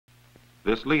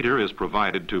This leader is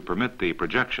provided to permit the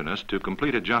projectionist to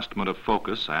complete adjustment of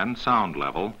focus and sound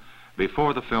level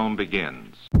before the film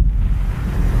begins.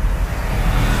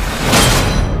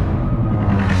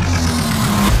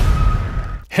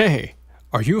 Hey,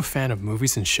 are you a fan of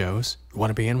movies and shows? Want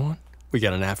to be in one? We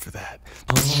got an app for that.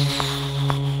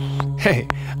 Hey,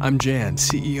 I'm Jan,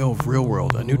 CEO of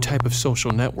ReelwUrld, a new type of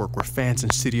social network where fans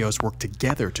and studios work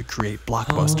together to create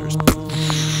blockbusters.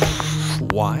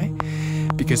 Why?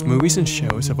 Because movies and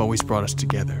shows have always brought us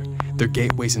together. They're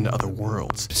gateways into other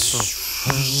worlds.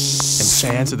 And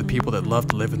fans are the people that love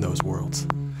to live in those worlds.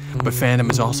 But fandom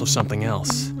is also something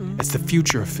else. It's the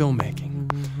future of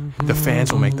filmmaking. The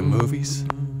fans will make the movies.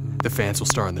 The fans will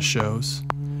star in the shows.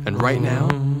 And right now,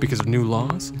 because of new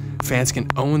laws, fans can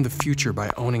own the future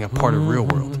by owning a part of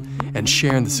ReelwUrld and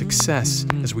sharing the success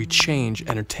as we change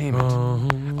entertainment.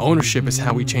 Ownership is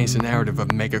how we change the narrative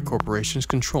of mega corporations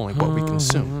controlling what we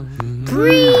consume.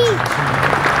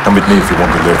 Come with me if you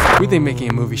want to live. We think making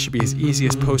a movie should be as easy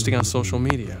as posting on social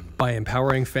media. By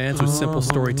empowering fans with simple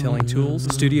storytelling tools,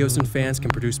 studios and fans can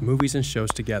produce movies and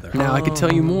shows together. Now, I could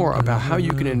tell you more about how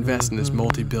you can invest in this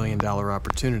multi-billion-dollar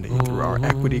opportunity through our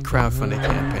equity crowdfunding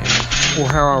campaign, or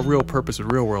how our real purpose of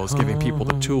ReelwUrld is giving people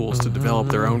the tools to develop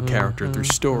their own character through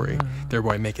story,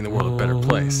 thereby making the world a better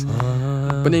place.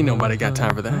 But ain't nobody got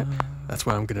time for that. That's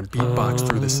why I'm gonna beatbox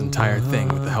through this entire thing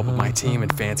with the help of my team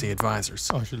and fancy advisors.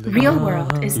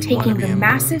 ReelwUrld is taking the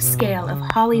massive scale of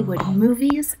Hollywood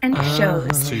movies and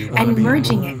shows and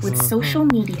merging it with social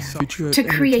media to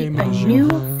create a new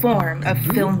form of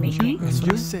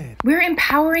filmmaking. We're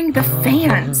empowering the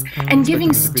fans and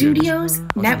giving studios,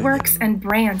 networks, and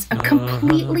brands a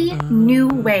completely new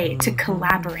way to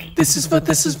collaborate. This is for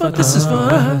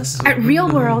us. At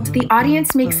ReelwUrld, the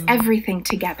audience makes everything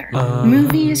together.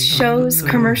 Movies, shows,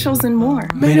 commercials, and more.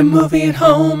 Made a movie at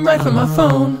home right from my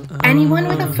phone. Anyone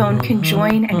with a phone can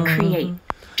join and create,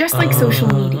 just like social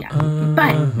media,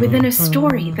 but within a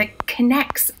story that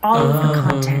connects all of the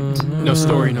content. No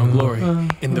story, no glory.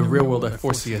 In the real world, I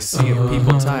foresee a sea of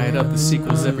people tied up, the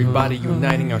sequels, everybody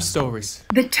uniting our stories.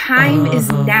 The time is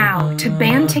now to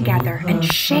band together and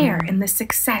share in the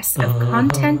success of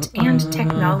content and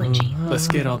technology. Let's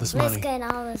get all this money.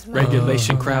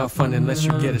 Regulation, crowdfunding lets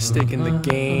you get a stake in the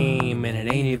game, and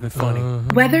it ain't even funny.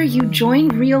 Whether you join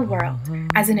ReelwUrld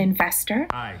as an investor,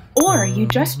 or you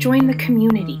just join the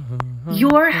community,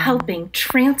 you're helping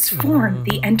transform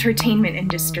the entertainment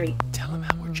industry. Tell them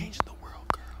how we're changing the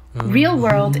world, girl.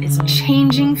 ReelwUrld is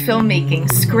changing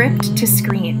filmmaking script to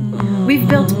screen. We've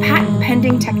built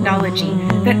patent-pending technology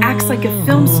that acts like a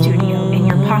film studio in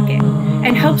your pocket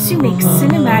and helps you make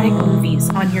cinematic movies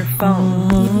on your phone.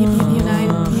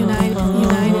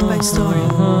 United by story.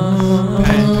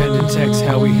 Patent-pending text,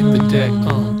 how we hit the deck.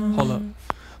 Hold up.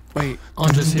 Wait,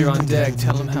 Andre's here on deck.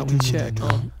 Tell him how we check.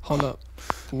 Hold up.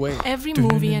 Wait. Every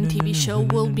movie and TV show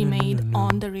will be made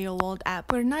on the ReelwUrld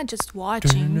app. We're not just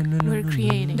watching, we're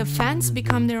creating. The fans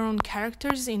become their own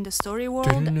characters in the story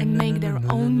world and make their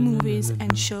own movies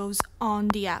and shows on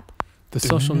the app. The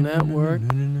social network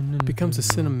becomes a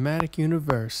cinematic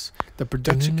universe. The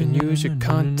production can use your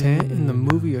content in the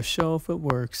movie or show if it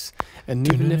works. And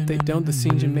even if they don't, the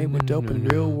scenes you made were dope, and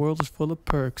ReelwUrld is full of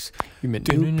perks. You met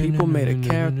new people, made a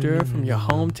character from your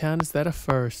hometown. Is that a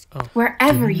first?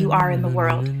 Wherever you are in the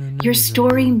world, your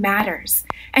story matters.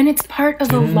 And it's part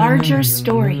of a larger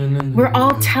story we're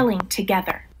all telling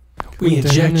together. We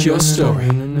inject your story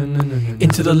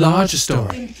into the larger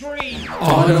story.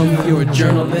 Autumn, you're a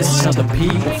journalist, other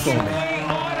people for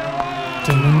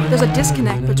me. There's a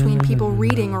disconnect between people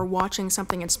reading or watching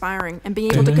something inspiring and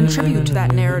being able to contribute to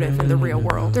that narrative in the real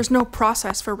world. There's no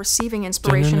process for receiving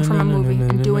inspiration from a movie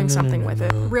and doing something with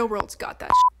it. ReelwUrld's got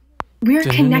that. We're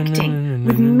connecting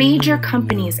with major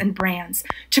companies and brands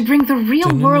to bring the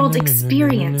ReelwUrld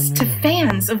experience to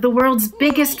fans of the world's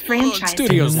biggest franchises.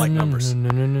 Studios like numbers.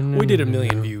 We did 1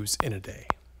 million views in a day.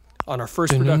 On our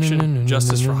first production,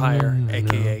 Justice for Hire,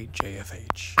 aka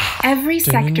JFH. Every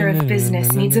sector of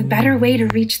business needs a better way to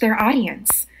reach their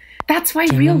audience. That's why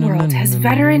ReelwUrld has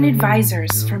veteran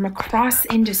advisors from across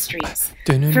industries,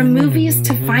 from movies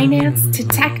to finance to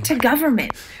tech to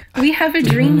government. We have a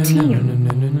dream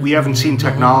team. We haven't seen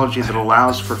technology that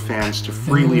allows for fans to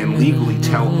freely and legally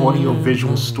tell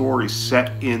audiovisual stories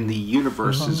set in the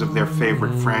universes of their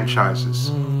favorite franchises.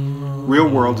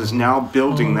 ReelwUrld is now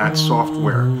building that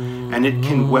software, and it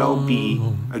can well be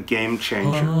a game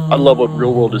changer. I love what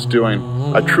ReelwUrld is doing.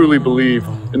 I truly believe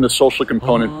in the social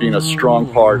component being a strong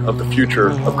part of the future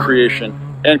of creation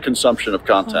and consumption of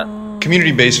content.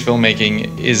 Community-based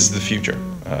filmmaking is the future.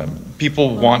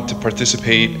 People want to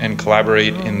participate and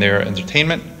collaborate in their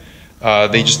entertainment.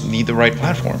 They just need the right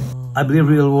platform. I believe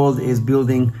ReelwUrld is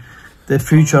building the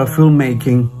future of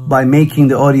filmmaking by making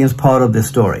the audience part of the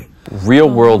story.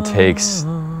 ReelwUrld takes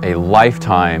a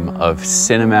lifetime of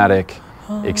cinematic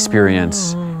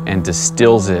experience and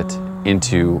distills it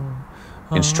into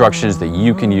instructions that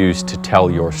you can use to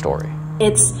tell your story.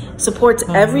 It supports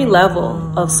every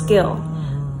level of skill.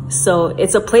 So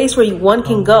it's a place where one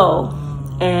can go,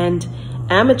 and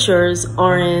amateurs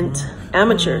aren't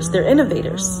amateurs, they're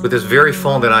innovators. With this very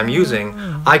phone that I'm using,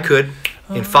 I could,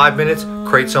 in 5 minutes,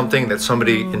 create something that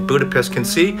somebody in Budapest can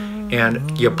see,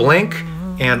 and you blink,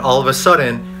 and all of a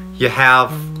sudden, you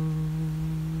have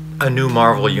a new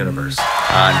Marvel universe.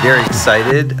 I'm very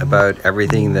excited about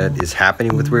everything that is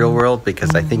happening with ReelwUrld,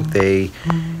 because I think they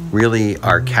really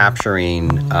are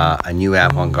capturing a new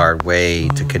avant-garde way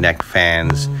to connect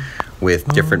fans with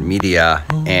different media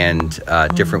and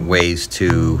different ways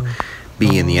to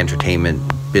be in the entertainment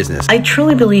business. I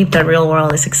truly believe that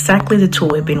ReelwUrld is exactly the tool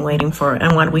we've been waiting for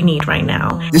and what we need right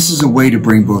now. This is a way to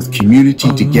bring both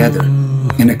community together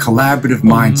in a collaborative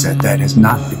mindset that has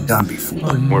not been done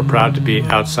before. We're proud to be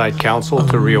outside counsel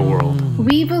to ReelwUrld.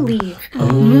 We believe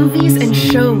movies and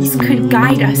shows could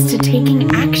guide us to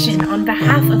taking action on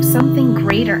behalf of something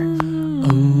greater.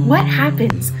 What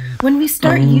happens when we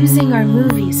start using our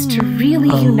movies to really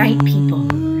unite people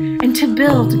and to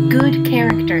build good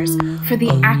characters for the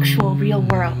actual real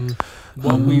world?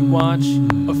 What we watch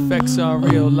affects our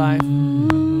real life.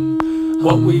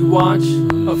 What we watch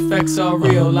affects our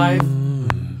real life.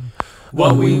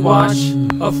 What we watch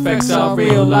affects our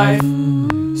real life.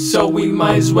 So we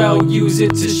might as well use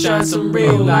it to shine some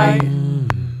real light.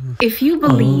 If you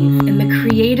believe in the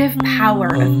creative power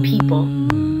of people,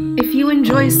 if you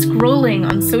enjoy scrolling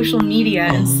on social media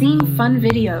and seeing fun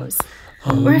videos,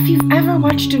 or if you've ever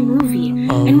watched a movie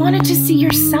and wanted to see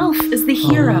yourself as the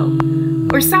hero,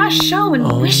 or saw a show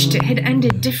and wished it had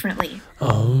ended differently,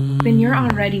 then you're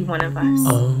already one of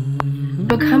us.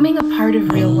 Becoming a part of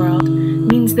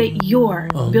ReelwUrld means that you're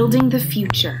building the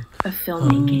future of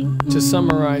filmmaking. To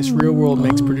summarize, ReelwUrld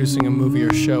makes producing a movie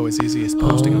or show as easy as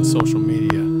posting on social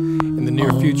media. In the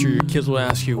near future, your kids will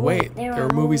ask you, wait, there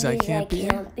are movies I can't be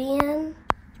in?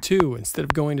 2, instead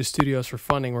of going to studios for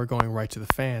funding, we're going right to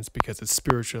the fans because it's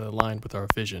spiritually aligned with our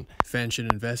vision. Fans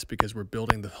should invest because we're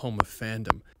building the home of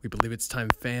fandom. We believe it's time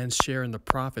fans share in the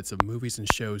profits of movies and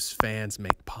shows fans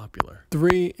make popular.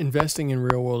 3, investing in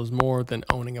ReelwUrld is more than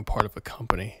owning a part of a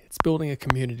company. It's building a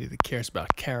community that cares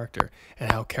about character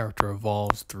and how character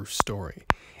evolves through story.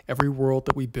 Every world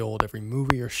that we build, every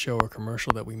movie or show or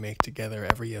commercial that we make together,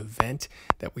 every event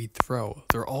that we throw,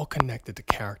 they're all connected to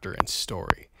character and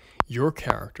story. Your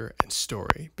character and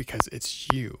story, because it's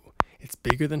you. It's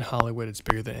bigger than Hollywood, it's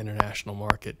bigger than international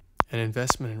market. An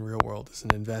investment in ReelwUrld is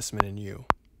an investment in you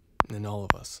and in all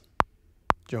of us.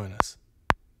 Join us.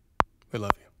 We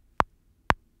love you.